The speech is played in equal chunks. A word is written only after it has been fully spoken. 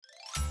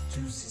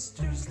Two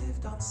sisters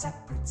lived on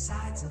separate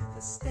sides of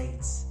the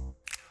states.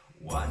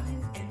 One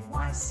in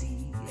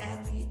NYC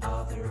and the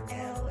other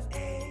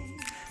LA.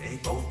 They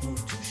both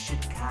moved to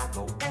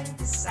Chicago and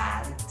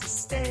decided to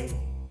stay.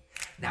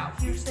 Now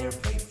here's their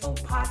playful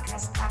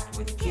podcast packed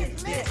with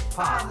Kid Lit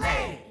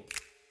Parlay.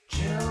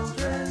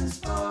 Children's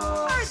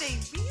books. Are they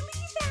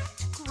really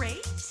that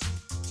great?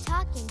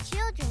 Talking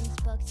Children's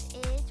Books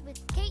is with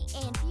Kate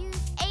and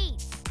Fuse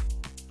 8.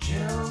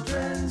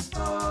 Children's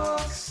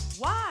books.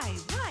 Why,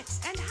 what,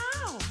 and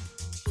how?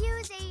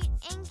 Fuse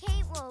 8 and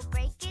Kate will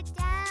break it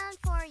down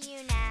for you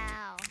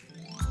now.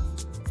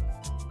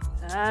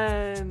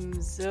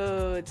 I'm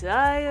so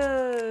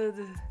tired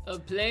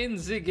Of playing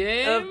the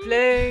game? of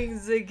playing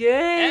the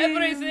game.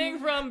 Everything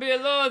from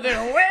below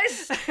the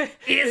waist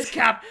is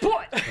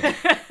kaput.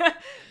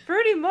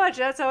 Pretty much,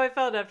 that's how I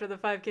felt after the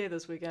 5K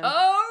this weekend. Oh,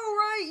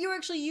 right. You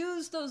actually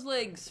used those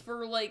legs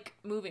for, like,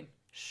 moving.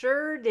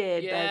 Sure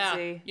did, Yeah.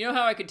 Betsy. You know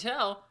how I could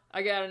tell?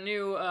 I got a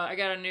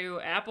new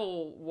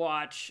Apple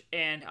Watch,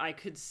 and I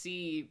could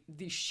see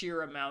the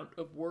sheer amount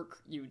of work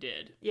you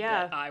did.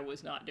 Yeah. That I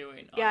was not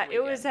doing. On Yeah, the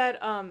it was weekend.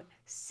 at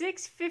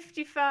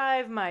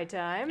 6:55 my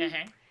time.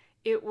 Uh-huh.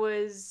 It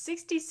was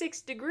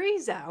 66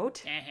 degrees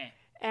out, Uh-huh.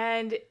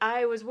 and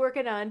I was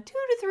working on 2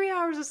 to 3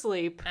 hours of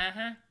sleep.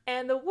 Uh-huh.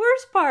 And the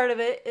worst part of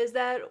it is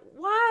that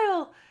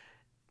while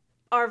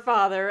our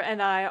father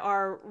and I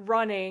are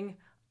running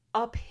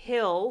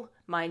uphill,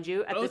 mind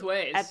you, at Both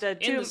ways. at the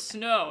In the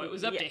snow. It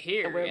was up to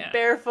here. We're Yeah.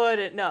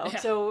 barefooted. No, Yeah.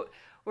 so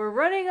we're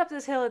running up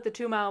this hill at the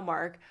 2-mile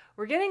mark.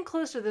 We're getting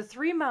close to the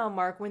 3-mile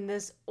mark when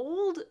this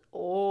old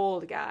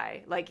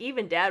guy, like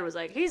even Dad was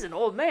like, he's an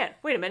old man.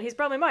 Wait a minute, he's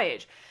probably my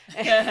age.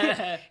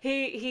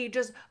 he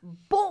just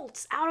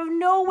bolts out of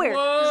nowhere,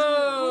 just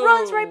Whoa.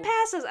 runs right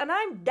past us, and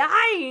I'm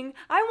dying.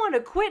 I want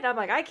to quit, and I'm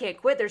like, I can't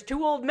quit. There's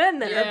 2 old men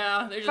there,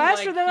 Yeah, they're just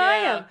faster like, than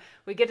I yeah. am.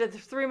 We get to the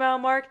 3-mile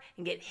mark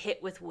and get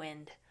hit with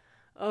wind.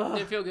 Ugh,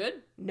 Did it feel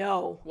good?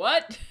 no.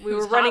 What? We It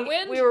were was running. hot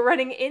wind? We were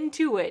running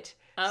into it.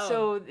 Oh.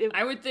 So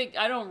I would think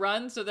I don't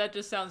run, so that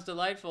just sounds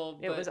delightful.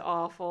 it but was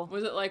awful.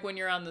 Was it like when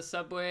you're on the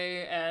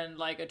subway and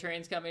like a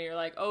train's coming, you're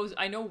like, oh,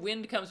 I know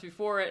wind comes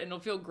before it and it'll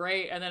feel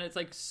great, and then it's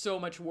like so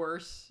much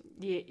worse.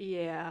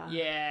 Yeah.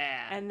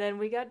 Yeah. And then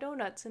we got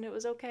donuts, and it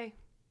was okay.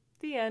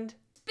 The end.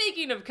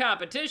 Speaking of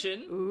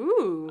competition,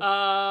 Ooh.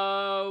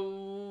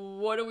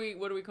 what do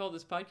we call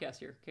this podcast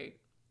here, Kate?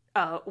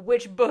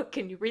 Which book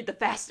can you read the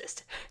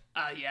fastest?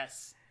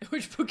 Yes.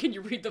 Which book can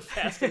you read the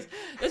fastest?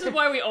 This is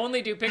why we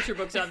only do picture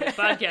books on this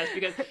podcast,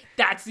 because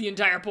that's the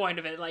entire point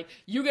of it. Like,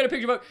 you get a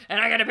picture book, and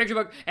I get a picture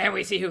book, and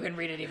we see who can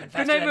read it even Good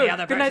faster night, than moon. the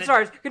other Good person. night,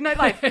 stars. Good night,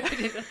 life.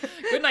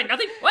 Good night,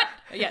 nothing? What?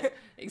 Yes.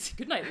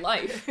 Good night,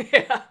 life.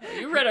 Yeah.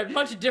 You read a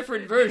much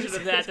different version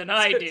of that than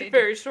I did. It's a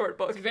very short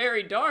book. It's a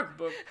very dark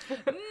book.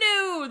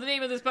 No, the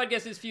name of this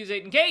podcast is Fuse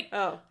 8 and Kate.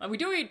 Oh. And we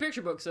do read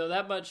picture books, so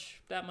that much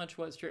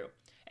was true.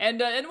 And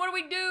what do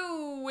we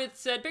do with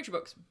said picture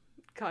books?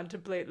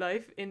 Contemplate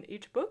life in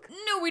each book.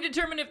 No, we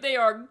determine if they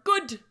are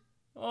good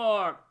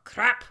or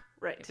crap.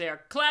 Right. If they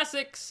are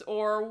classics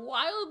or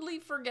wildly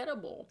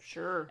forgettable.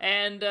 Sure.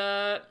 And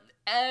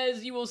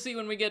as you will see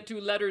when we get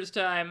to letters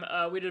time,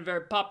 we did a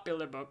very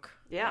popular book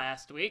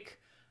last week.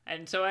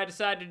 And so I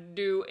decided to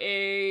do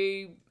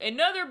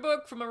another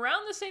book from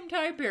around the same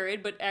time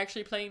period, but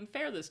actually playing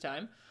fair this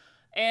time.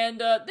 And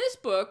this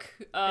book...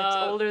 It's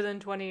older than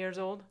 20 years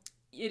old.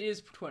 It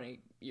is 20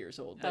 years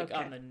old, like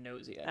Okay. on the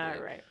nosy. All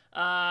right.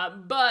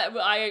 But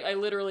I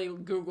literally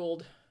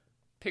Googled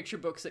picture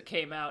books that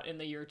came out in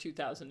the year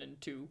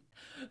 2002.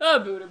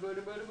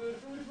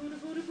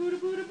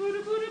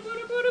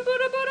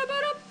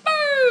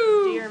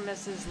 Dear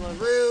Mrs.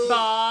 LaRue.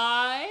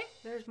 Bye.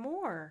 There's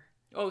more.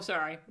 Oh,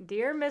 sorry.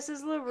 Dear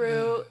Mrs.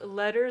 LaRue,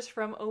 letters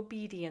from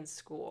obedience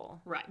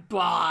school. Right.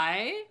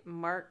 Bye.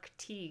 Mark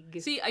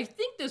Teague. See, I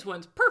think this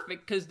one's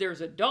perfect because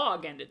there's a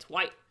dog and it's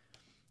white.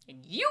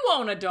 And you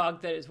own a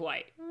dog that is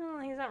white. Well,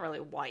 he's not really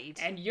white.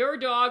 And your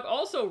dog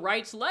also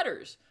writes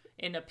letters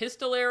in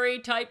epistolary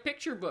type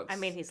picture books. I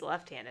mean, he's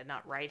left-handed,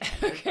 not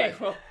right-handed. Okay,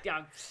 well,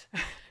 yeah,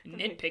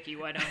 nitpicky,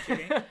 why don't you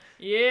be?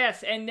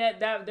 Yes, and that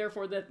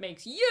therefore that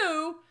makes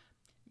you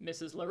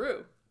Mrs.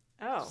 LaRue.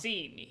 Oh.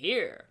 Seen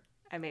here.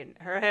 I mean,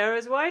 her hair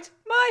is white,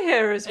 my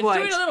hair is It's white.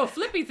 doing a little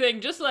flippy thing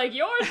just like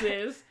yours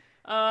is.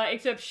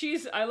 Except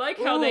I like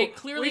how they Ooh,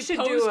 clearly we should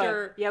posed do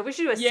her. Yeah, we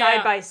should do a Yeah,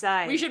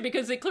 side-by-side. We should,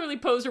 because they clearly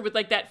posed her with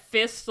like that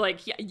fist,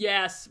 like,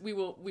 yes, we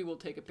will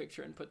take a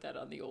picture and put that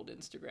on the old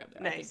Instagram.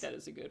 I think Nice. that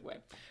is a good way.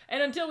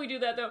 And until we do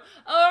that, though,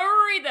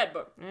 read that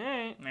book. All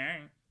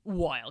right.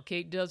 While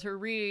Kate does her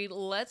read,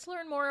 let's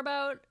learn more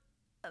about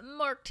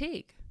Mark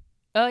Teague.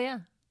 Oh, yeah.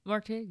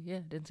 Mark Teague. Yeah,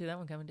 didn't see that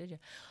one coming, did you?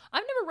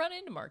 I've never run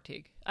into Mark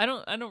Teague. I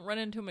don't run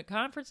into him at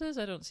conferences.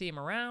 I don't see him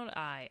around.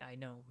 I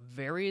know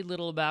very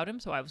little about him,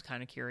 so I was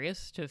kind of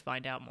curious to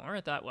find out more.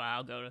 I thought, well,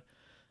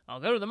 I'll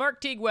go to the Mark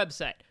Teague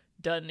website.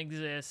 Doesn't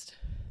exist.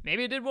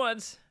 Maybe it did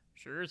once.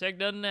 Sure as heck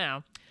doesn't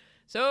now.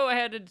 So I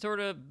had to sort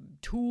of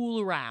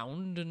tool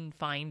around and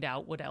find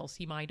out what else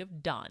he might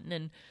have done.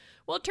 And,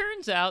 well, it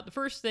turns out the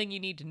first thing you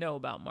need to know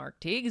about Mark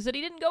Teague is that he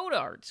didn't go to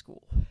art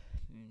school.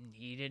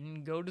 he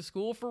didn't go to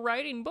school for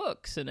writing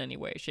books in any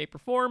way, shape, or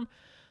form.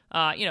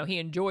 He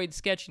enjoyed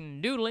sketching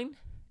and doodling.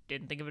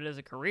 Didn't think of it as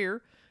a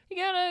career. He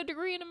got a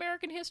degree in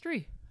American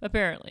history,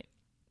 apparently.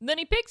 Then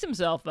he picks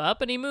himself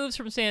up and he moves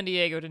from San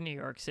Diego to New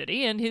York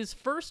City, and his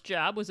first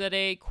job was at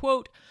a,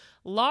 quote,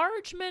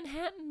 large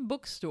Manhattan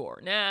bookstore.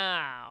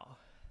 Now,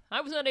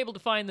 I was not able to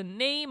find the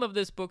name of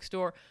this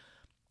bookstore.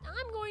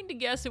 I'm going to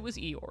guess it was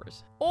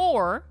Eeyore's.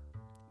 Or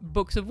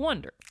Books of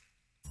Wonder.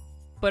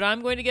 But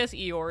I'm going to guess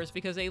Eeyore's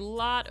because a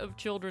lot of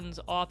children's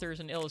authors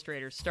and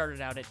illustrators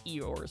started out at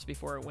Eeyore's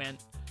before it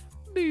went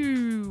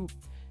boo.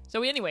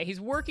 So anyway, he's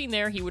working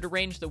there. He would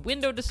arrange the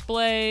window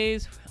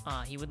displays.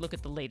 He would look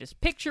at the latest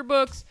picture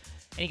books.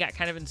 And he got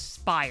kind of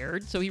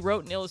inspired. So he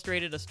wrote and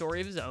illustrated a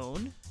story of his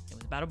own. It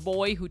was about a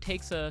boy who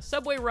takes a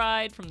subway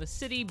ride from the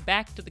city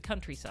back to the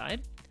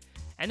countryside.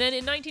 And then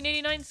in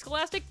 1989,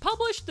 Scholastic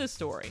published this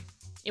story.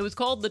 It was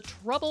called The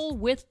Trouble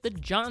with the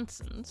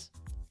Johnsons.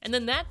 And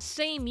then that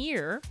same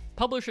year,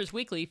 Publishers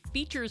Weekly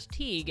features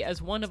Teague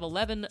as one of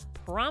 11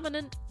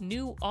 prominent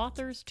new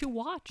authors to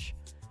watch.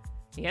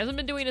 He hasn't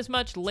been doing as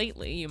much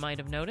lately, you might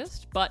have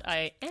noticed, but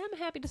I am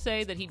happy to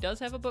say that he does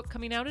have a book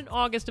coming out in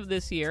August of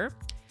this year.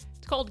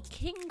 It's called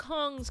King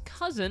Kong's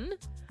Cousin.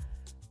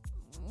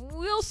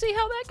 We'll see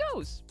how that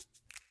goes.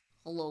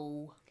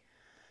 Hello.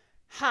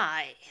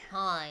 Hi.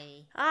 Hi.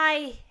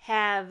 I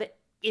have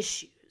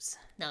issues.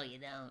 No, you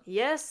don't.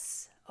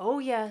 Yes. Oh,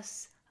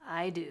 yes,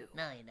 I do.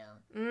 No, you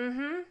don't.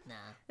 Mm-hmm. Nah.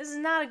 This is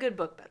not a good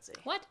book, Betsy.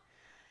 What?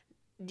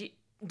 Do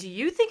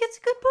you think it's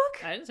a good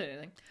book? I didn't say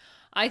anything.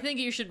 I think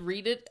you should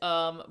read it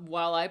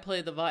while I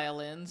play the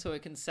violin so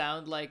it can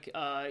sound like,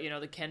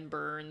 the Ken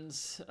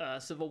Burns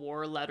Civil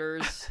War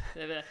letters.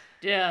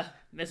 Dear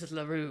Mrs.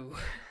 LaRue.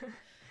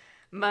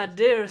 My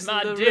dearest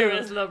My LaRue.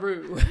 dearest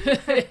LaRue.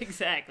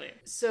 Exactly.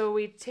 So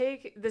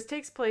this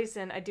takes place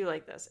in, I do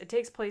like this, it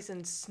takes place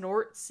in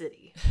Snort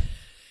City.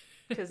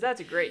 Because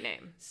that's a great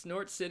name.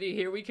 Snort City,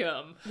 here we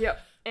come. Yep.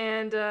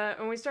 And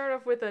we start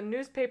off with a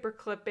newspaper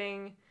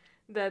clipping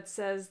that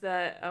says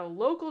that a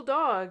local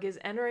dog is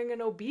entering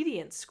an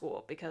obedience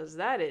school because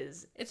that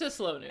is... It's a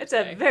slow news It's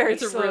day. a very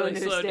It's a slow really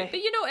news slow day.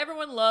 day. But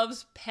everyone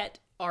loves pet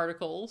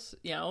articles,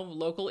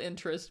 local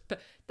interest.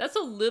 That's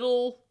a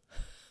little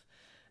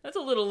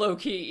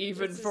low-key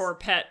even for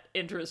pet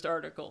interest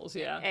articles,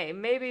 yeah. Hey,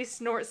 maybe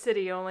Snort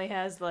City only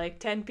has like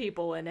 10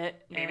 people in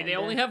it. Maybe and, they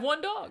only have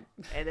one dog.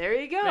 And there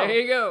you go. There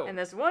you go. And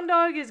this one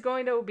dog is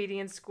going to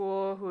obedience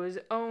school who is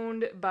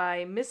owned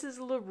by Mrs.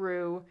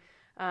 LaRue.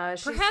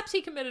 Perhaps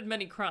he committed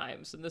many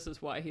crimes, and this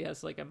is why he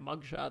has like a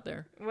mugshot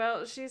there.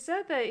 Well, she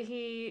said that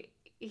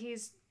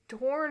he's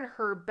torn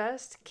her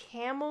best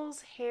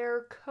camel's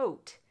hair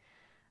coat.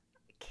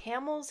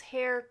 Camel's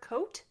hair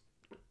coat?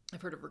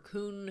 I've heard of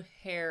raccoon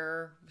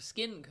hair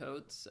skin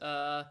coats.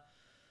 I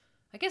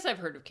guess I've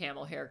heard of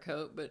camel hair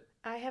coat, but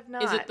I have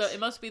not. is it it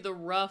must be the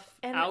rough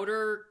And-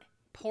 outer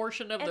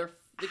portion of their,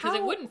 because it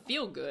how- wouldn't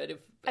feel good if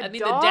A I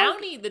mean dog-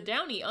 the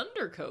downy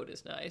undercoat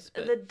is nice,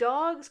 but The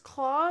dog's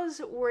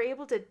claws were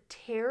able to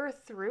tear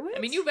through it? I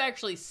mean you've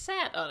actually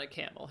sat on a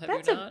camel, have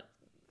That's you not?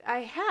 I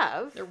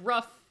have. They're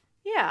rough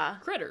Yeah.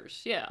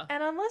 critters, yeah.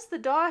 And unless the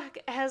dog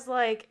has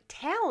like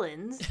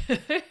talons,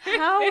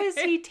 how is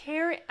he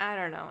tearing? I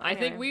don't know. I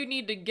think Anyway, we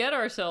need to get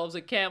ourselves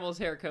a camel's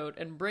hair coat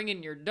and bring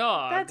in your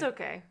dog. That's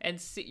okay. And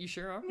see, you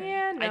sure? Okay.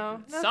 Yeah,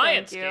 no,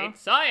 science, thank you. Kate,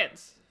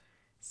 science.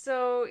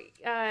 So,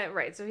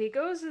 right. So he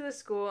goes to the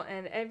school,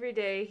 and every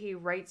day he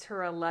writes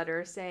her a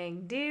letter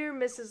saying, "Dear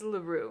Mrs.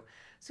 LaRue."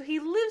 So he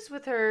lives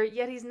with her,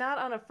 yet he's not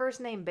on a first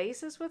name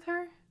basis with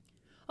her.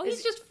 Oh,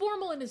 he's just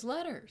formal in his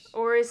letters.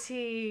 Or is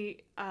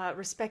he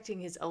respecting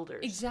his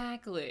elders?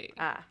 Exactly.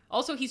 Ah,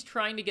 Also, he's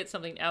trying to get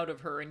something out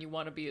of her, and you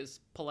want to be as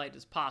polite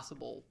as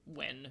possible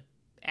when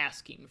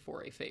asking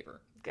for a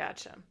favor.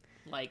 gotcha.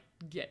 Like,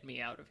 get me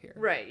out of here.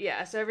 Right,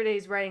 yeah. So every day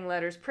he's writing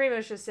letters, pretty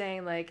much just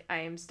saying, like, I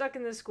am stuck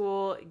in this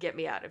school, get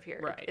me out of here.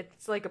 Right.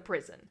 It's like a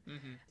prison.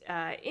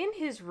 Mm-hmm. In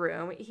his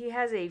room, he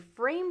has a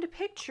framed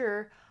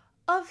picture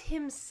of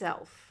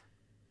himself.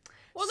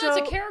 Well, So-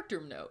 that's a character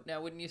note,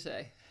 now, wouldn't you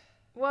say?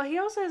 Well, he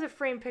also has a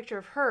framed picture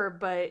of her,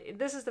 but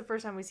this is the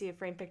first time we see a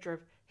framed picture of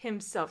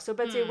himself. So,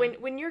 Betsy,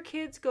 when your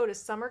kids go to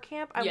summer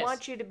camp, I Yes.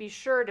 want you to be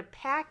sure to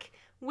pack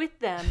with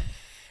them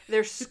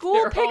their school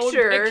Their own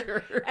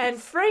picture pictures.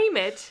 and frame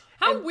it.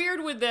 How and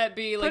weird would that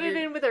be? Like put it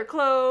you're, in with their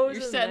clothes.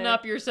 you're and setting the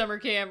up your summer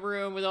camp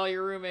room with all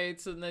your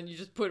roommates, and then you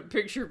just put a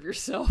picture of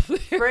yourself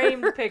there.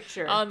 framed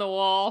picture. on the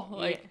wall,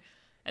 like, Yeah.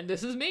 and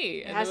this is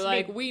me. And has they're to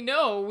be like, we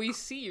know, we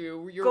see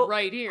you. You're Gold-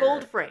 right here.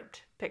 Gold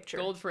framed picture.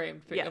 Gold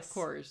framed, Yes. of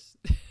course.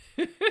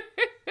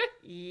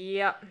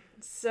 Yep.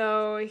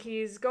 So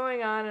he's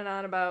going on and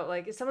on about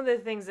like some of the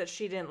things that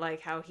she didn't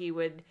like, how he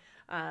would,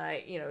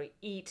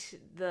 eat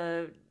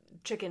the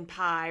chicken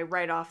pie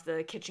right off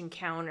the kitchen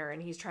counter,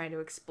 and he's trying to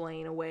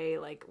explain away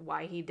like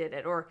why he did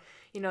it, or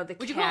the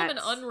Would you call him an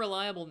cats.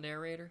 unreliable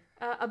narrator?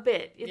 A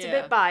bit. It's a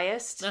Yeah. bit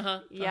biased.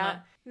 Uh-huh, Yeah. uh-huh.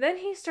 Then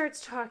he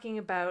starts talking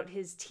about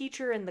his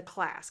teacher in the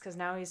class, because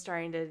now he's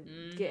starting to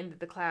get into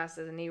the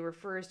classes, and he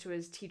refers to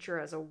his teacher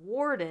as a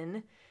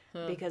warden.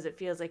 because it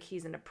feels like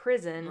he's in a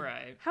prison.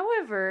 Right.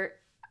 However,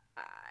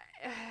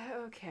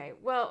 okay,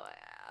 well,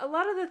 a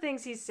lot of the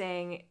things he's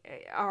saying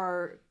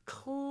are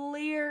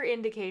clear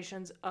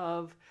indications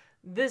of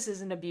this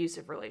is an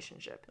abusive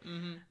relationship.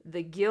 Mm-hmm.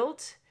 The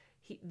guilt,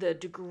 the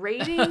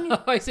degrading.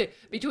 I see.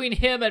 Between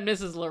him and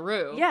Mrs.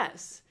 LaRue.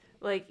 Yes.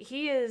 Like,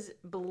 he is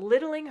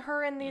belittling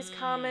her in these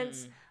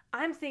comments.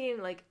 I'm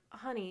thinking, like,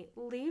 honey,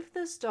 leave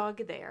this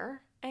dog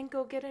there and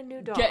go get a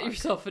new dog. Get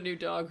yourself a new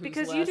dog who's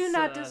because less, you do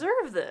not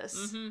deserve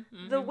this.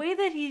 Mm-hmm. The way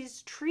that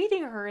he's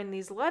treating her in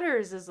these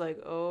letters is like,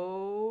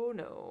 oh,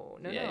 no.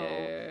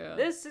 Yeah.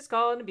 This is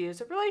called an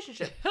abusive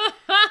relationship.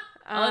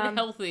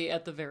 Unhealthy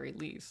at the very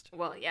least.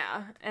 Well,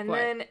 yeah. And Quite.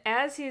 then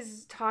as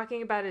he's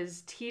talking about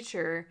his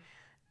teacher,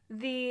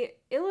 the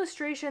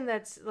illustration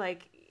that's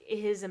like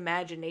his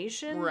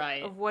imagination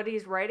Right. of what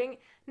he's writing,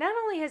 not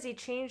only has he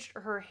changed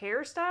her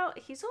hairstyle,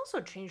 he's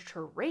also changed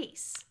her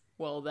race.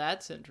 Well,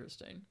 that's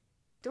interesting.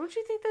 Don't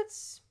you think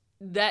that's...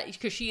 That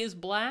because she is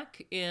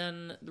black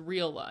in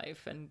real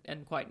life and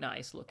quite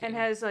nice looking. And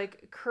has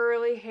like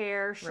curly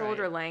hair,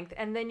 shoulder Right. length,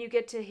 and then you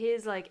get to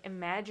his like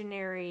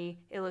imaginary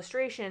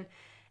illustration,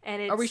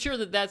 and it's... Are we sure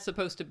that that's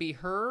supposed to be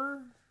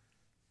her?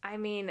 I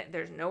mean,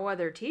 there's no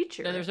other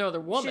teacher. No, there's no other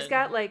woman. She's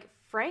got like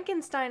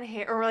Frankenstein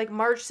hair, or like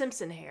Marge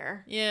Simpson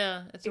hair.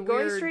 Yeah, it's a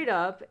Going weird... straight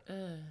up, Ugh.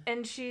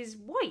 and she's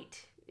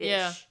white.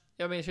 Yeah,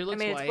 I mean she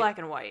looks it's white. black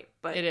and white,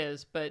 but It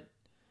is, but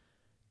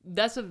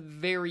that's a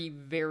very,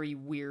 very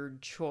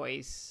weird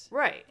choice.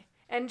 right.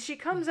 And she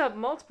comes up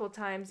multiple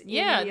times.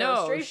 Yeah, in the no,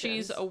 illustrations.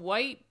 she's a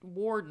white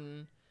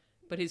warden,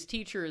 but his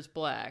teacher is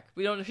black.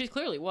 We don't know. She's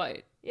clearly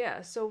white.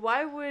 Yeah. So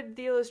why would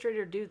the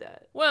illustrator do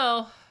that?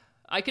 Well,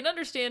 I can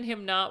understand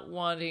him not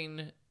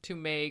wanting to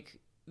make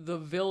the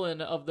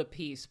villain of the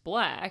piece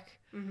black.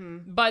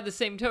 Mm-hmm. By the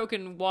same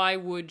token, why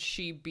would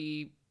she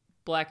be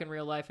black in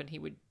real life and he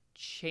would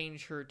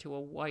change her to a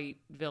white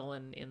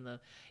villain in the...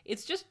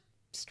 It's just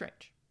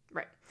strange.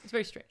 Right. It's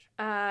very strange.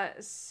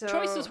 So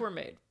Choices were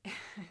made.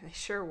 They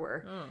sure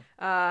were.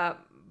 Oh.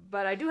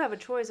 But I do have a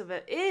choice of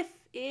it. If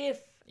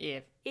If.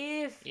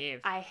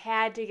 I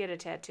had to get a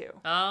tattoo,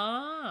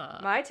 Ah.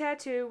 my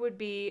tattoo would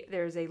be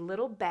there's a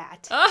little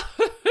bat Ah.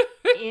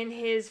 in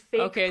his fake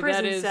Okay,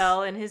 prison that is-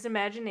 cell in his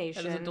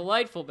imagination. That is a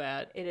delightful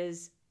bat. It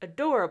is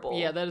adorable.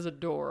 Yeah, that is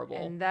adorable.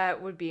 And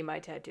that would be my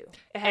tattoo.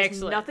 It has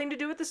Excellent. nothing to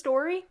do with the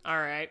story, All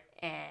right.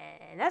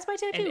 and that's my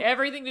tattoo. And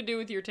everything to do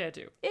with your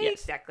tattoo.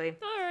 Yes. Exactly.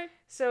 All right.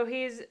 So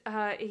he's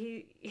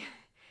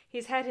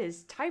he's had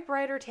his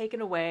typewriter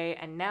taken away,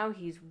 and now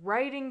he's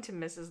writing to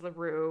Mrs.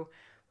 LaRue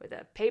with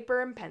a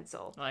paper and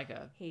pencil. Like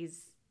a...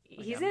 He's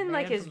a in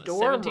like man his from the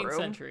dorm 17th room.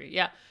 century.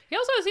 Yeah. He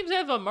also seems to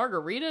have a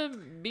margarita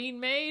being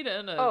made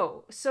and a...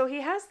 Oh, so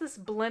he has this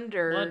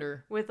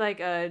Blender. with like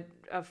a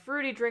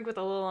fruity drink with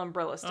a little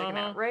umbrella sticking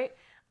out, right?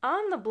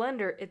 On the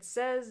blender, it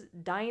says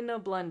Dyna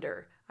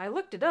Blender. I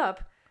looked it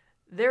up.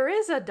 There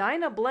is a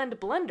Dyna Blend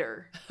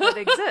blender that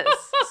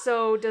exists.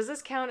 So does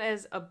this count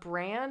as a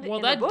brand? Well,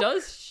 in the that book?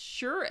 does,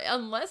 sure,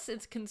 unless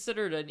it's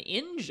considered an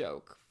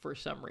in-joke for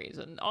some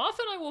reason.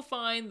 Often I will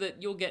find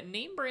that you'll get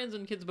name brands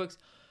in kids' books,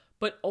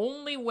 but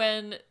only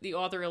when the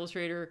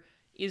author-illustrator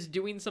is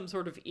doing some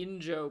sort of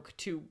in-joke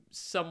to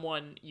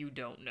someone you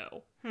don't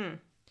know.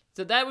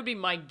 So that would be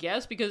my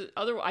guess, because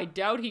otherwise I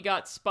doubt he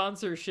got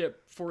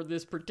sponsorship for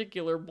this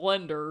particular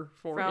blender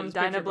for From his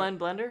Dyna picture Blend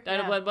book. blender.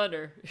 Dyna Yeah. Blend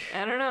blender.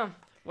 I don't know.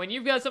 When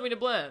you've got something to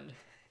blend,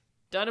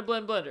 Dyna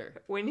Blend blender.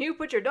 When you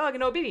put your dog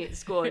in obedience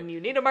school and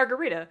you need a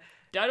margarita,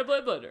 Dyna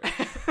Blend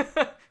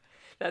blender.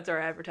 that's our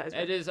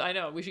advertisement. It is, I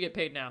know, we should get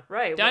paid now.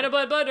 Right. Dyna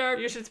well, Blend blender.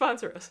 you should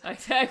sponsor us.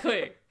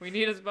 Exactly. We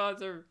need a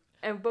sponsor.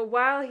 But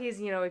while he's,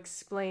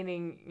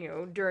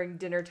 explaining, during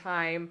dinner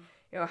time,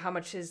 how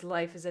much his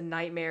life is a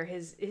nightmare,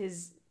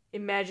 his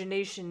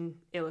imagination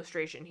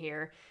illustration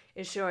here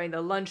is showing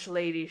the lunch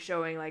lady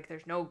showing like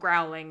there's no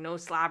growling, no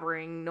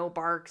slobbering, no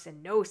barks,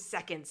 and no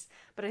seconds.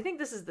 But I think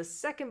this is the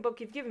second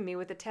book you've given me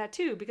with a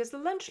tattoo, because the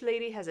lunch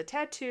lady has a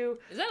tattoo.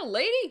 Is that a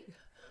lady?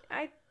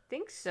 I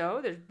think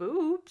so. There's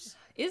boobs.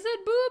 Is that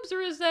boobs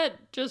or is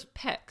that just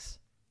pecs?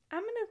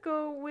 I'm gonna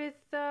go with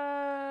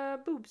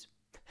boobs.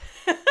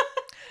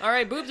 All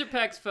right, boobs or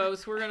pecs,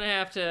 folks. We're gonna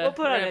have to. We'll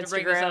put we're it gonna on have to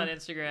bring this Instagram. on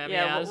Instagram.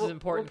 Yeah, this is an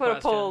important. We'll put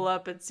a question. poll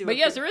up and see. But what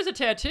yes, people- there is a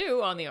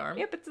tattoo on the arm.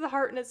 Yep, it's the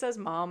heart and it says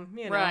 "mom."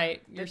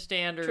 Right, the your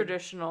standard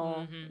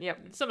traditional. Mhm. Yep,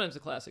 Sometimes the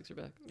classics are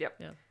back. yep.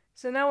 Yeah.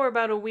 So now we're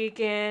about a week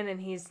in,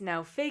 and he's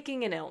now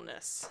faking an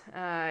illness.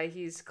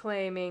 He's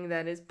claiming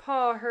that his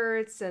paw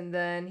hurts, and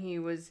then he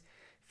was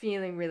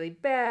feeling really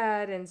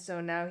bad, and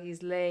so now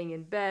he's laying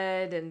in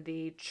bed, and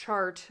the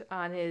chart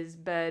on his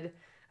bed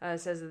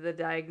says that the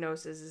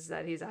diagnosis is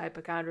that he's a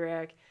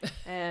hypochondriac,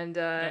 and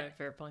Right,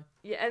 fair play.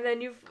 yeah, and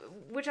then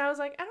which I was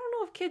like, I don't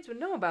know if kids would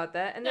know about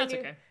that, and then That's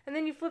okay. and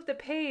then you flip the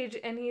page,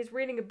 and he's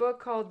reading a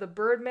book called The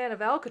Birdman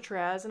of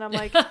Alcatraz, and I'm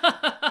like,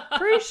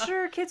 pretty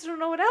sure kids don't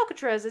know what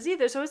Alcatraz is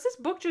either. So is this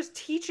book just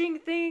teaching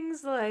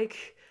things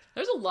like?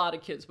 There's a lot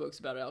of kids' books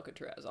about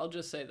Alcatraz. I'll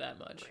just say that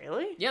much.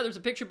 Really? Yeah, there's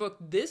a picture book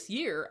this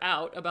year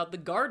out about the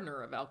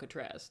gardener of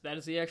Alcatraz. That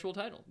is the actual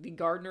title. The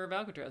Gardener of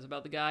Alcatraz,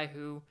 about the guy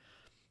who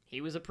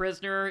he was a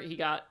prisoner. He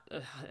got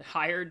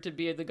hired to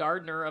be the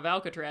gardener of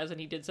Alcatraz, and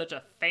he did such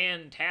a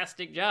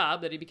fantastic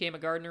job that he became a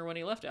gardener when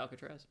he left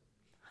Alcatraz.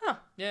 Huh.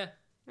 Yeah.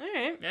 All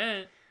right.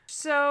 Yeah.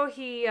 So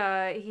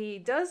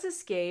he does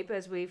escape,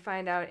 as we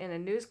find out in a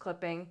news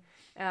clipping.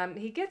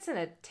 He gets in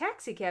a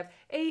taxi cab,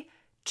 a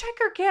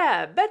checker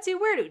cab. Betsy,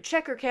 where do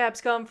checker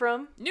cabs come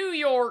from? New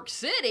York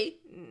City.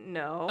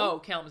 No. Oh,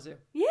 Kalamazoo.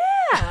 Yeah.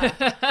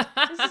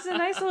 This is a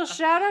nice little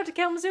shout out to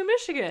Kalamazoo,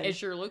 Michigan. It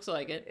sure looks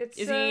like it. It's,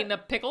 Is he eating a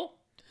pickle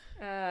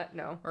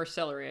No. or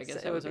celery? I guess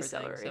It that would was be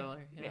our celery. thing.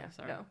 Celery. Yeah.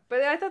 Sorry. No.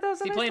 But I thought that was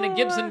Is a he nice playing a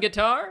little, Gibson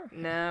guitar?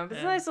 No, but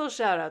it's a Yeah. nice little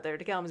shout out there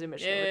to Kalamazoo,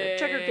 Michigan with a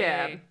checker Yay.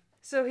 cab.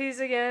 So he's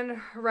again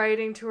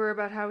writing to her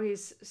about how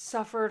he's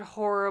suffered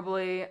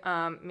horribly.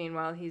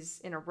 Meanwhile,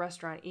 he's in a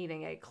restaurant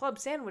eating a club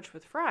sandwich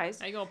with fries.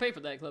 How you gonna pay for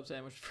that club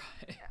sandwich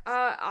fry?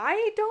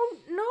 I don't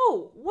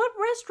know. What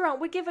restaurant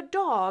would give a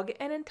dog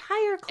an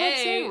entire club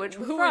sandwich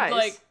with who fries? would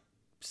like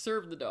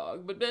serve the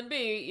dog? But then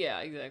B, yeah,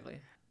 exactly.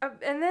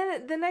 And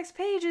then the next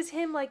page is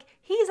him like,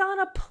 he's on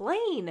a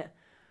plane.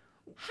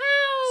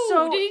 How?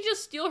 So- Did he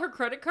just steal her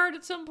credit card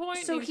at some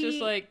point? So He's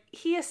just like,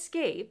 he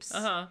escapes.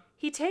 uh-huh.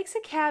 He takes a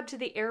cab to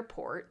the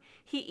airport.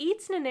 He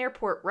eats in an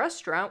airport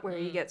restaurant where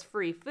he gets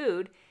free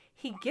food.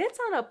 He gets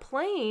on a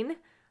plane,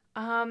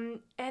 and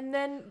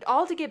then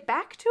all to get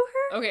back to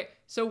her? Okay,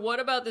 so what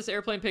about this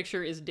airplane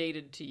picture is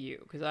dated to you?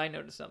 Because I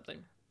noticed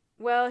something.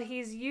 Well,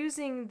 he's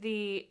using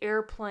the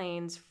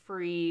airplane's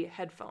free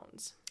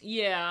headphones.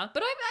 Yeah,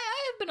 but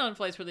I have been on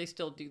flights where they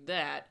still do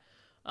that.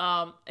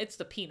 It's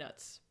the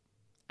peanuts.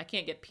 I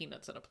can't get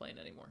peanuts on a plane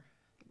anymore.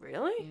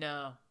 Really?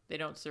 No, they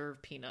don't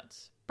serve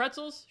peanuts.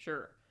 Pretzels?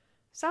 Sure.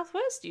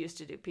 Southwest used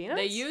to do peanuts.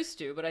 They used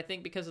to, but I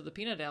think because of the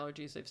peanut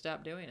allergies, they've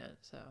stopped doing it.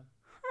 So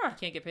I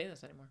can't get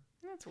peanuts anymore.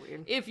 That's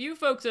weird. If you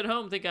folks at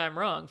home think I'm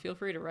wrong, feel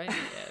free to write me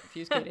at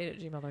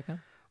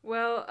fusekate8@gmail.com.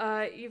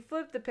 Well, you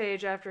flip the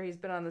page after he's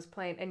been on this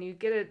plane, and you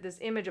get this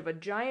image of a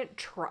giant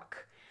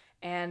truck.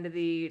 And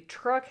the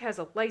truck has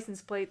a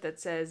license plate that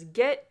says,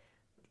 get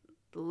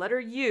the letter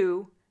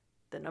U,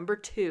 the number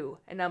 2.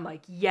 And I'm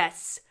like,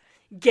 yes,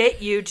 get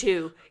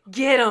U2.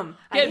 Get him.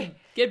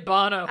 Get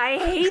Bono. I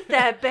hate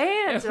that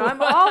band, so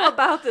I'm all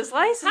about this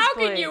license How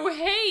plate. can you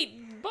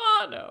hate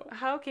Bono?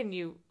 How can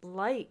you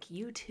like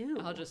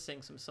U2? I'll just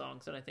sing some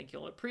songs, and I think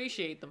you'll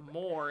appreciate them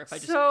more if I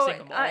just So, sing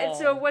them all.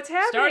 so what's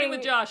happening? Starting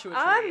with Joshua Tree.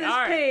 On this All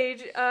right.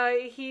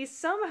 page, he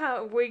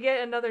somehow we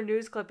get another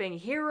news clipping.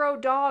 Hero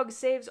dog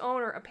saves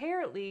owner.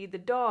 Apparently, the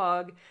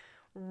dog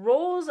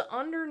rolls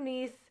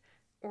underneath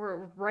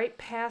or right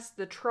past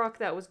the truck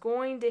that was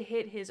going to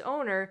hit his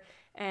owner,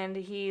 and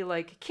he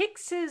like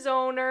kicks his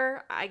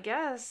owner. I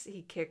guess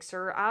he kicks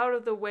her out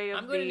of the way of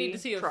I'm going to need to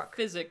see truck. a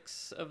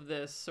physics of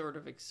this sort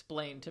of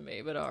explained to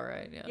me, but all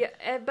right, yeah.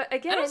 Yeah, but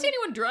again, I don't see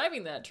anyone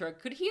driving that truck.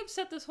 Could he have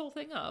set this whole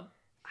thing up?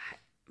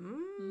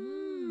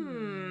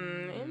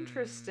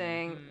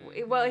 Interesting.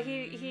 Well,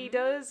 he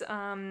does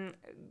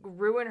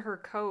ruin her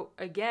coat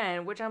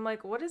again, which I'm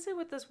like, what is it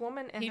with this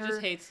woman and He her?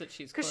 just hates that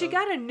she's Because she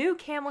got a new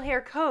camel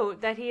hair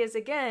coat that he has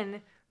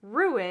again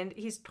ruined.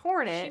 He's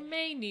torn She it.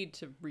 may need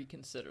to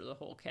reconsider the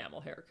whole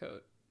camel hair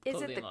coat. Is it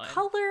clothing the line.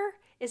 color?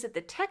 Is it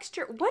the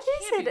texture? What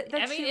is Can't it? be-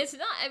 That I mean, you- it's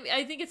not.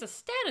 I think it's a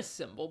status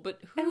symbol, but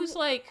and who's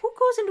like? who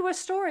goes into a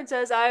store and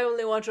says, "I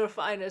only want your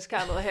finest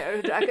camel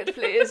hair jacket,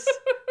 please"?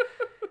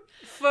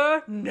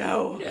 Fur?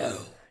 No. No.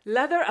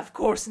 Leather? Of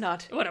course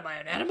not. What am I,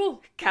 an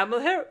animal? Camel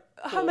hair?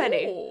 How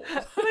many? Oh.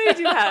 How many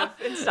do you have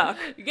in stock?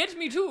 Get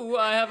me too.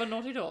 I have a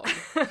naughty dog.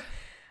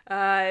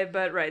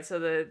 But right, so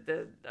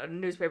the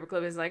newspaper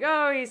clip is like,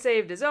 oh, he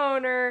saved his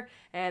owner,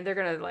 and they're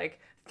gonna like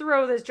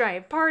throw this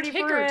giant party for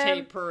Ticker him.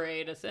 tape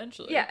parade,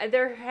 essentially. Yeah,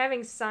 they're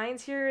having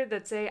signs here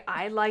that say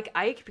 "I like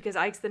Ike" because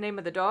Ike's the name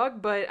of the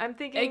dog. But I'm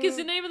thinking Ike is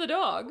the name of the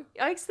dog.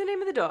 Ike's the name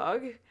of the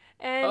dog.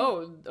 And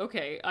Oh,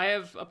 okay. I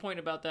have a point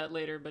about that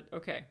later, but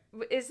okay.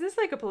 is this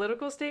like a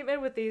political statement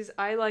with these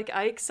 "I like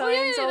Ike" Oh,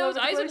 signs yeah, all that over was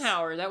the place?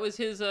 Eisenhower. That was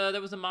his.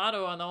 That was the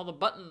motto on all the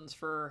buttons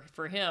for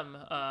him.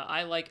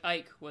 I like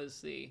Ike was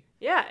the.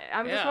 Yeah,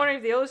 I'm just Yeah. wondering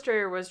if the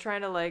illustrator was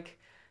trying to like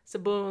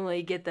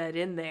subliminally get that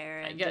in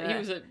there. I And, get, he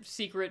was a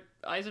secret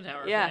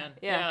Eisenhower yeah, fan.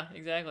 yeah.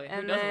 Exactly.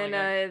 And Who doesn't then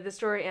like him? the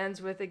story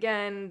ends with,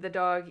 again, the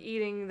dog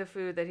eating the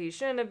food that he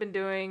shouldn't have been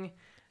doing,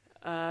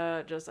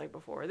 just like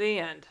before. The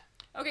end.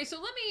 Okay,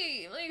 so let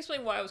me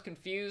explain why I was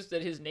confused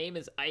that his name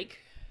is Ike.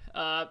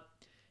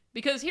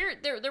 Because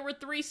there were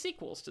 3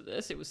 sequels to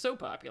this. It was so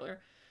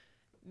popular.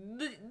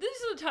 These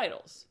are the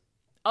titles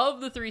of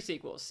the 3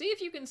 sequels. See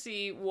if you can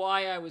see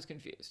why I was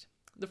confused.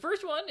 The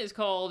first one is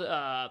called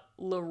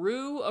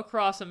LaRue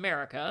Across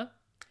America.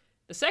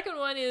 The second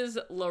one is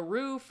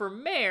LaRue for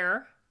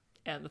Mayor.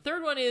 And the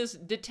third one is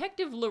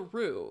Detective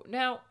LaRue.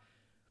 Now,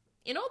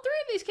 in all 3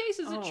 of these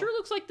cases, it sure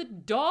looks like the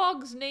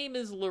dog's name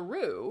is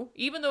LaRue,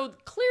 even though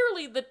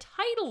clearly the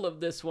title of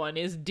this one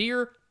is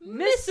Dear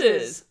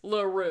Mrs.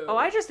 LaRue. Oh,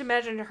 I just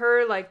imagined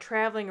her, like,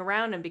 traveling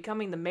around and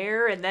becoming the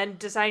mayor and then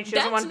deciding she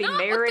doesn't want to be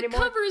mayor what anymore.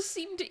 the covers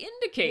seem to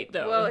indicate,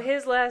 though. Well,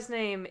 his last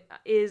name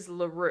is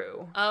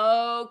LaRue.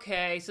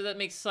 Okay, so that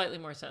makes slightly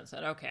more sense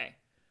then. Okay.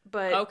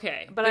 but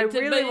Okay. But I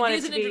really want it it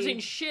is to an interesting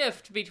be.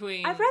 shift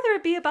between... I'd rather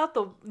it be about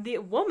the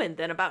woman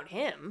than about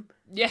him.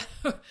 Yeah.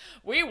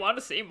 We want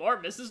to see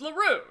more Mrs.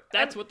 LaRue.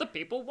 That's what the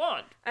people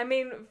want. I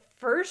mean,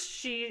 first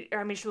she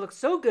looks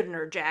so good in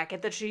her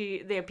jacket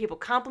that people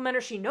compliment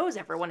her. She knows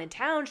everyone in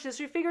town. She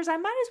figures I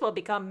might as well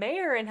become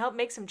mayor and help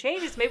make some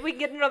changes. Maybe we can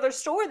get another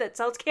store that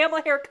sells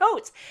camel hair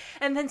coats.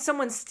 And then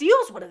someone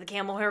steals one of the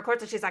camel hair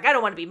coats, and she's like, I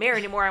don't want to be mayor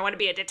anymore. I want to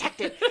be a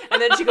detective.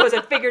 And then she goes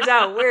and figures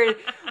out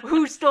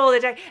who stole the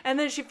jacket. And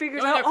then she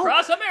figures out,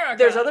 across America.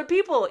 There's other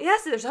people.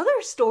 Yes, there's other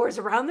stores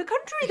around the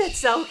country that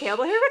sell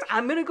camel hair coats.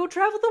 I'm gonna go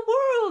travel the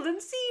world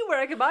and see where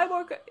I can buy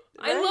more.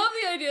 I love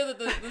the idea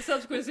that the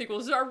subsequent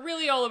sequels are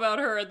really all about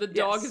her, and the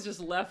dog Yes. is just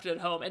left at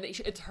home, and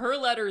it's her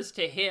letters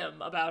to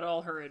him about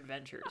all her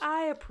adventures.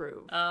 I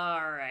approve.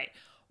 All right.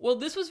 Well,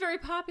 this was very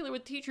popular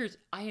with teachers.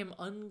 I am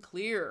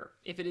unclear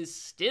if it is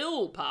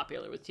still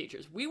popular with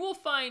teachers. We will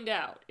find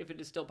out if it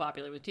is still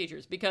popular with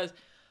teachers, because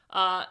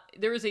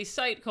there is a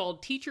site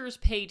called Teachers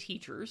Pay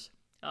Teachers.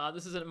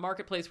 This is a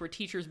marketplace where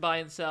teachers buy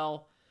and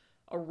sell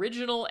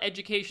original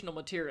educational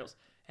materials.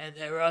 And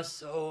there are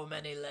so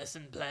many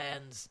lesson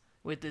plans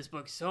with this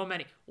book. So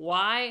many.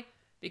 Why?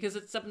 Because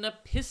it's an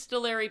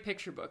epistolary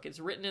picture book. It's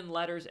written in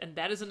letters, and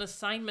that is an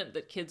assignment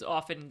that kids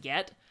often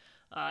get,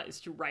 is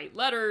to write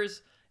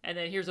letters. And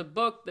then here's a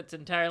book that's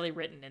entirely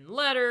written in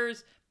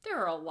letters. There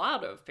are a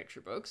lot of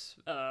picture books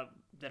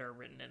that are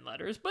written in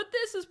letters, but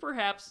this is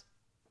perhaps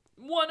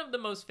one of the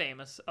most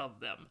famous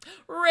of them.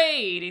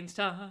 Ratings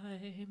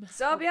time.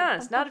 So I'll be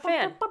honest, not a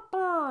fan.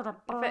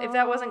 If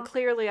that wasn't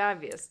clearly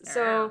obvious.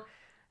 So,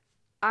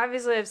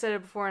 obviously I've said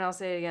it before and I'll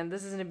say it again.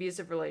 This is an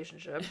abusive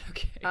relationship.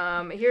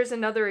 Okay. Here's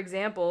another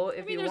example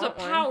if you There's want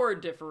a one. power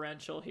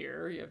differential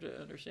here. You have to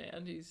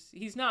understand.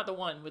 He's not the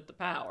one with the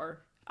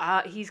power.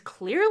 He's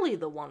clearly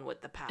the one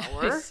with the I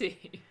power.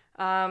 see.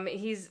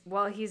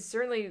 He's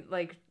certainly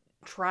like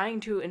trying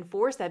to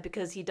enforce that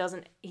because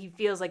he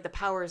feels like the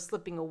power is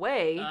slipping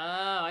away. Oh,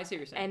 I see what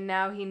you're saying. And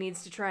now he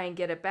needs to try and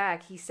get it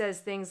back. He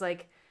says things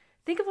like,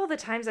 think of all the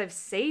times I've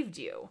saved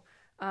you.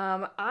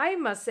 I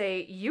must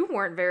say, you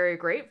weren't very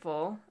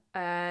grateful.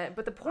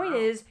 But the point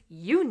is,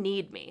 you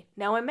need me.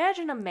 Now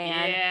imagine a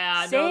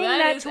man saying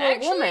that to a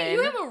woman.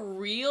 You have a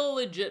real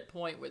legit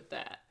point with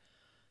that.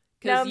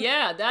 Now,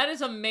 Because, that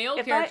is a male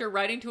character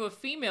writing to a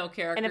female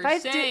character And if I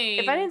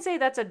saying... didn't say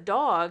that's a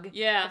dog,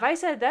 Yeah. if I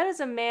said that is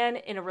a man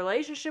in a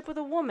relationship with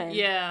a woman,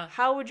 Yeah.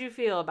 how would you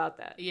feel about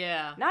that?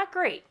 Yeah. Not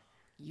great.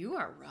 You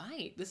are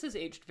right. This has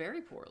aged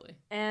very poorly.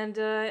 And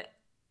at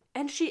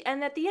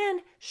the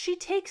end, she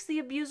takes the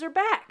abuser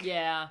back.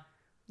 Yeah.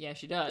 Yeah,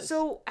 she does.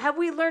 So have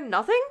we learned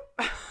nothing?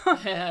 Do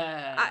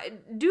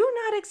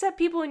not accept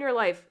people in your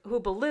life who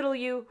belittle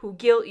you, who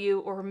guilt you,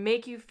 or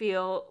make you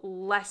feel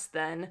less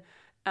than,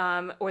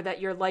 or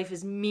that your life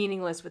is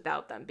meaningless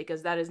without them,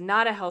 because that is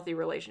not a healthy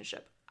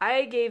relationship.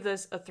 I gave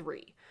this a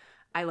 3.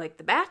 I like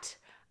the bat.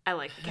 I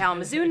like the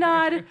Kalamazoo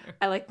nod.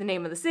 I like the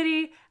name of the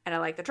city. And I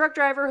like the truck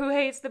driver who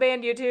hates the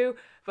band U2.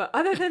 But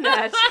other than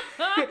that,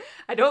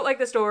 I don't like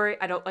the story.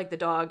 I don't like the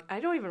dog. I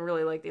don't even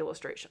really like the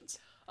illustrations.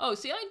 Oh,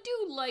 see, I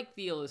do like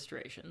the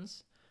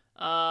illustrations.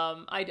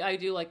 I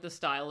do like the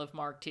style of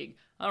Mark Teague.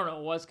 I don't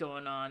know what's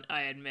going on,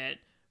 I admit,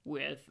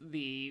 with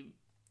the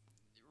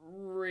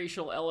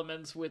racial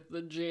elements with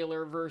the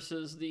jailer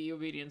versus the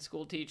obedient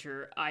school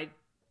teacher. I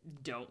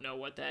don't know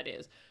what that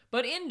is.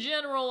 But in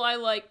general, I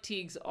like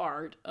Teague's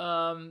art.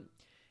 And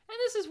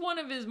this is one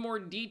of his more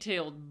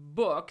detailed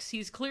books.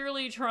 He's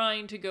clearly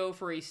trying to go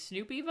for a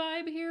Snoopy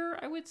vibe here,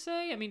 I would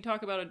say. I mean,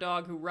 talk about a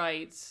dog who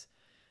writes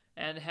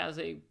and has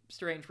a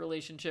strange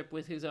relationship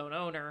with his own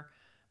owner.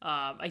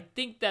 I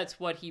think that's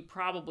what he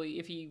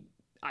probably,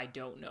 I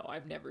don't know.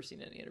 I've never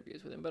seen any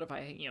interviews with him, but if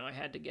I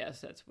had to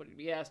guess, that's what he'd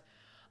be asked.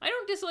 I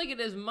don't dislike it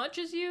as much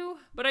as you,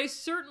 but I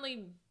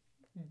certainly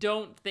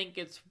don't think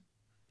it's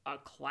a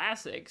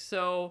classic.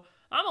 So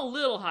I'm a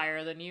little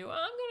higher than you. I'm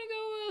going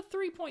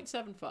to go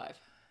 3.75.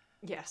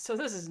 Yeah, so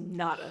this is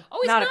not a Oh,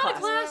 it's not not a a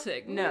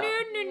classic. classic. No.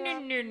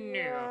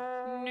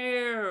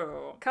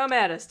 No. Come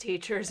at us,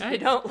 teachers. I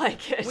don't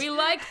like it. We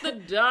like the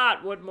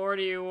dot. What more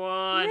do you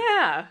want?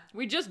 Yeah.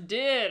 We just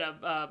did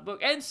a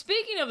book. And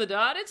speaking of the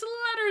dot, it's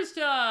letters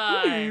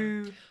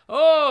time.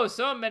 Oh,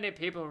 so many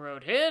people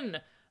wrote in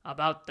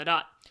about the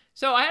dot.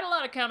 So I had a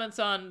lot of comments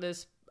on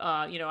this.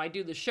 I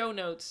do the show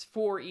notes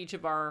for each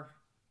of our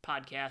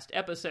podcast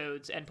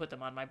episodes and put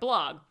them on my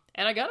blog.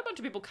 And I got a bunch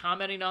of people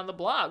commenting on the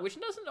blog, which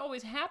doesn't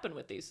always happen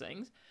with these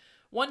things.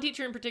 One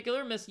teacher in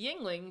particular, Miss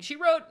Yingling, she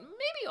wrote,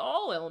 maybe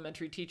all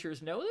elementary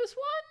teachers know this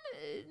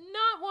one.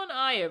 Not one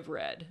I have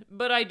read,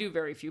 but I do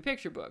very few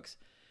picture books.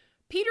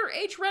 Peter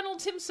H.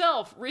 Reynolds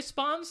himself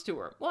responds to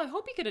her. Well, I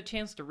hope you get a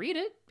chance to read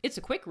it. It's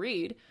a quick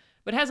read,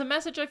 but has a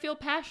message I feel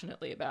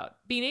passionately about.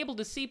 Being able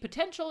to see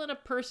potential in a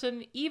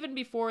person even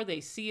before they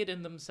see it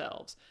in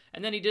themselves.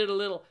 And then he did a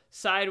little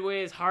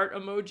sideways heart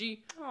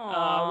emoji, which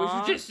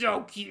was just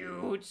so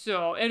cute.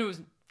 And it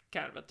was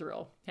kind of a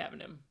thrill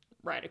having him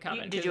write a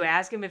comment. Did you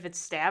ask him if it's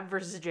stab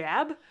versus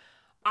jab?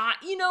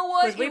 You know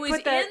what? 'Cause we It was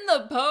put that- in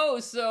the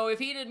post, so if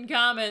he didn't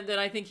comment, then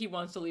I think he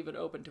wants to leave it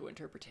open to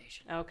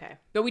interpretation. Okay.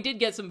 But we did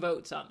get some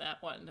votes on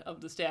that one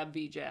of the stab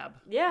v jab.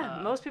 Yeah,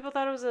 most people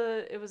thought it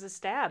was a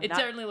stab. It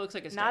certainly looks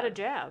like a stab. not a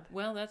jab.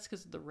 Well, that's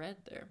because of the red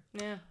there.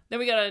 Yeah. Then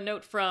we got a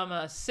note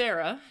from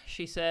Sarah.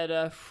 She said,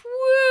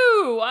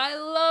 "Whew, I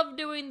love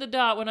doing the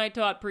dot when I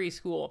taught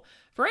preschool.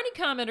 For any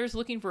commenters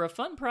looking for a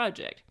fun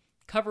project,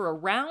 cover a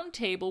round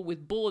table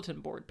with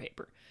bulletin board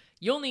paper.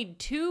 You'll need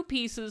 2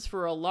 pieces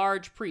for a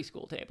large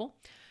preschool table.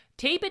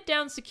 Tape it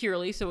down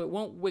securely so it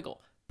won't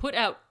wiggle. Put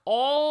out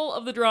all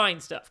of the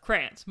drawing stuff,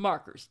 crayons,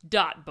 markers,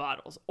 dot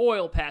bottles,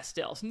 oil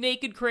pastels,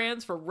 naked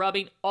crayons for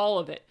rubbing, all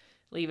of it.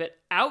 Leave it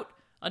out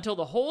until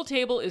the whole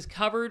table is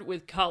covered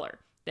with color.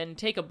 Then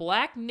take a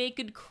black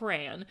naked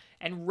crayon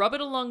and rub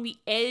it along the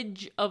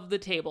edge of the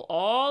table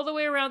all the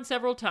way around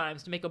several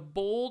times to make a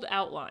bold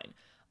outline.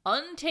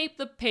 Untape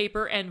the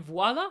paper and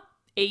voila,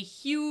 a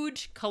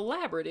huge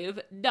collaborative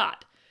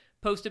dot.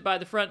 Posted by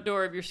the front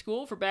door of your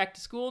school for back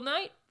to school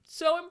night.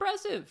 So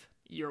impressive.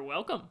 You're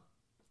welcome."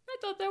 I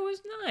thought that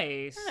was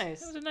nice.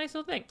 Nice. That was a nice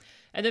little thing.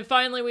 And then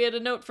finally we had a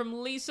note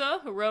from Lisa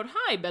who wrote,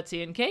 "Hi,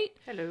 Betsy and Kate.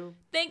 Hello.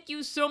 Thank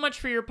you so much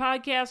for your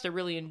podcast. I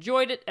really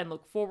enjoyed it and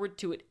look forward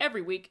to it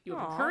every week. You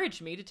have Aw.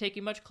 encouraged me to take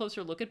a much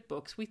closer look at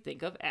books we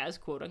think of as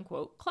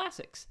quote-unquote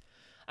classics.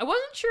 I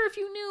wasn't sure if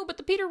you knew, but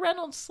the Peter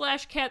Reynolds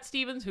 / Cat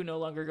Stevens, who no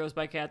longer goes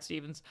by Cat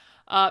Stevens,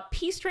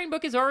 Peace Train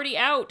book is already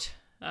out."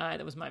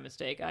 That was my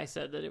mistake. I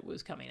said that it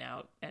was coming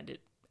out, and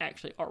it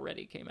actually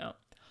already came out.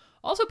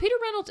 Also, Peter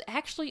Reynolds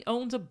actually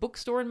owns a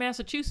bookstore in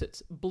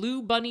Massachusetts,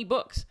 Blue Bunny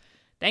Books.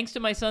 Thanks to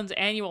my son's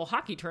annual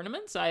hockey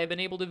tournaments, I have been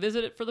able to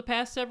visit it for the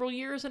past several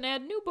years and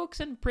add new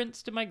books and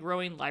prints to my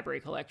growing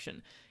library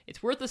collection.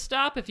 It's worth a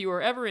stop if you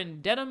are ever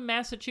in Dedham,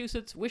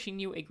 Massachusetts. Wishing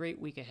you a great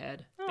week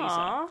ahead. Lisa.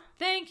 Aw.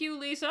 Thank you,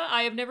 Lisa.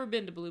 I have never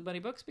been to Blue Bunny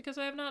Books because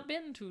I have not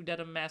been to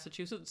Dedham,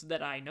 Massachusetts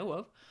that I know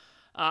of.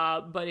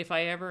 But if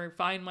I ever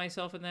find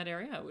myself in that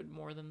area, I would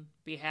more than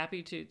be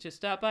happy to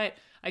stop by it.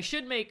 I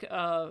should make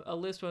a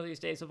list one of these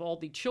days of all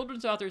the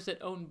children's authors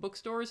that own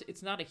bookstores.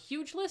 It's not a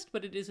huge list,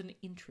 but it is an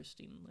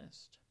interesting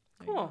list.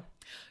 There you Cool.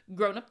 go.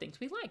 Grown-up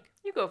things we like.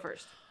 You go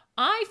first.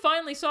 I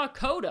finally saw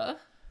Coda,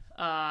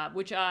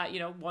 which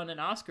won an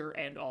Oscar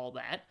and all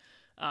that.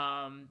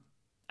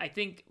 I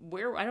think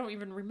I don't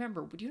even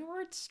remember. Do you know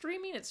where it's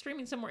streaming? It's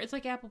streaming somewhere. It's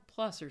like Apple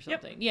Plus or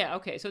something. Yep. Yeah,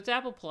 okay. So it's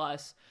Apple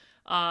Plus.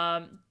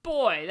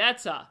 Boy,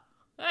 that's a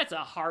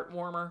heart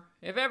warmer.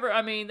 If ever,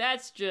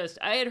 that's just,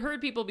 I had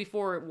heard people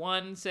before it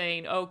won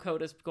saying, "Oh,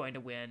 Coda's going to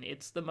win.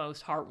 It's the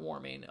most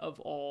heartwarming of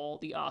all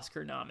the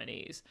Oscar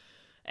nominees."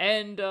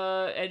 And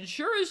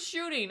sure as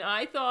shooting,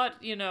 I thought,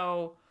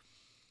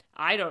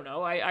 I don't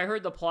know. I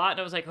heard the plot and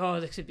I was like, "Oh,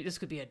 this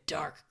could be a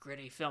dark,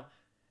 gritty film."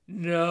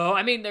 No,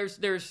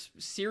 there's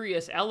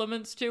serious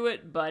elements to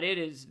it, but it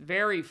is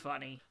very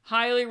funny.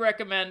 Highly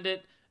recommend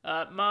it.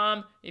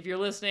 Mom, if you're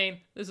listening,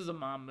 this is a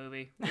mom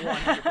movie.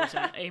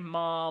 100% a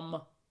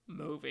mom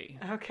movie.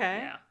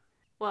 Okay. Yeah.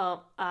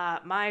 Well,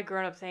 my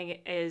grown-up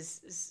thing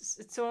is,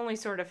 it's only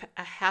sort of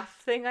a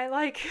half thing I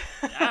like.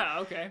 Ah,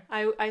 okay.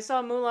 I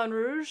saw Moulin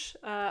Rouge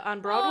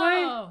on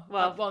Broadway. Oh,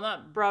 well,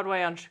 not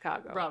Broadway on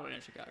Chicago. Broadway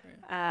in Chicago.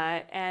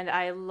 Yeah. And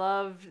I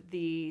loved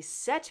the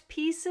set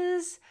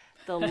pieces,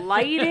 the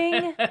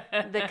lighting,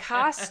 the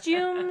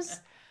costumes,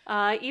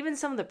 even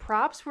some of the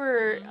props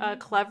were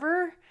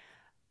clever.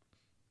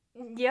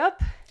 Yep.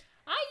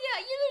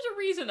 There's a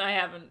reason I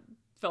haven't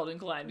felt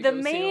inclined to The go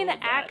see main all of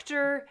that.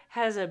 actor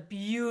has a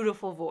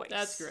beautiful voice.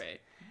 That's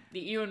great. The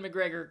Ewan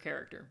McGregor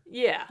character.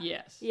 Yeah.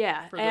 Yes.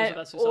 Yeah. For those of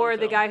us who saw or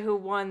the the film. guy who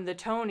won the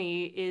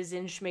Tony is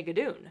in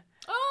Schmigadoon.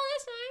 Oh,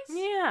 that's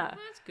nice. Yeah.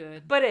 That's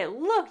good. But it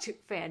looked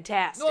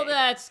fantastic. Well,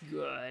 that's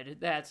good.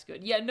 That's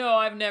good. Yeah, no,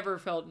 I've never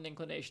felt an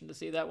inclination to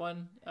see that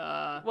one.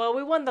 Well,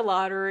 we won the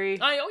lottery. You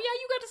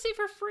got to see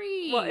for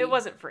free. Well, it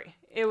wasn't free.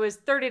 It was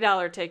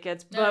 $30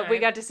 tickets, but we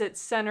Alright. got to sit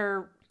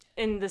center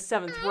in the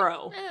 7th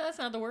row. That's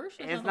not the worst.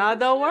 It's not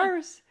the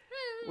worst.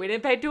 We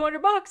didn't pay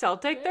 $200. I'll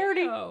take There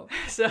you 30. go.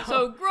 So,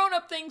 So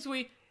grown-up things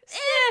we...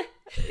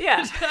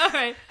 yeah. All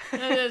right.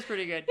 That's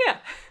pretty good. Yeah.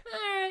 All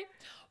right.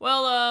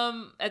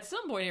 Well, at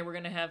some point here, we're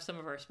going to have some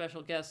of our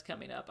special guests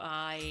coming up.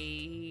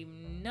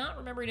 I'm not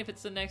remembering if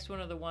it's the next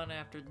one or the one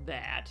after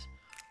that.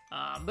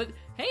 But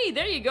hey,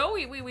 there you go.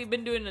 We've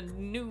been doing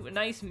a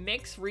nice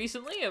mix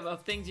recently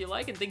of things you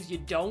like and things you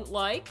don't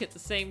like at the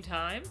same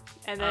time.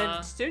 And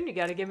then soon you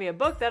got to give me a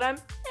book that I'm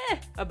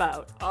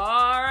about.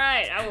 All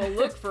right. I will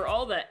look for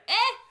all the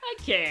I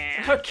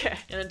can. Okay.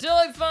 And until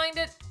I find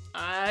it,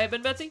 I've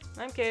been Betsy.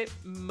 I'm Kate.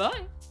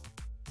 Bye.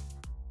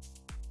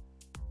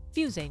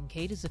 Fuse 8 and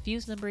Kate is a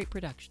Fuse number 8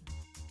 production.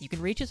 You can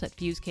reach us at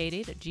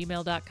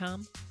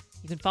fusekate8@gmail.com.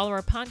 You can follow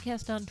our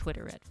podcast on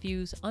Twitter at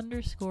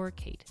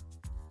Fuse_Kate.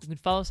 You can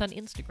follow us on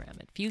Instagram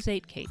at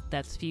Fuse8Kate.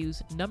 That's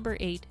Fuse number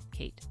 8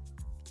 Kate.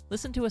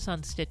 Listen to us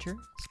on Stitcher,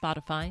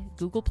 Spotify,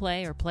 Google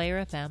Play, or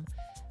Player FM,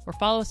 or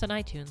follow us on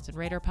iTunes and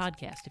rate our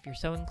podcast if you're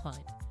so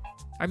inclined.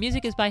 Our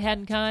music is by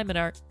Haddon-Kime, and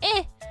our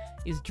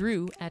is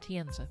Drew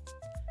Atienza.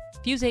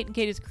 Fuse 8 and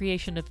Kate is a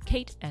creation of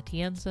Kate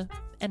Atienza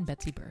and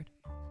Betsy Bird.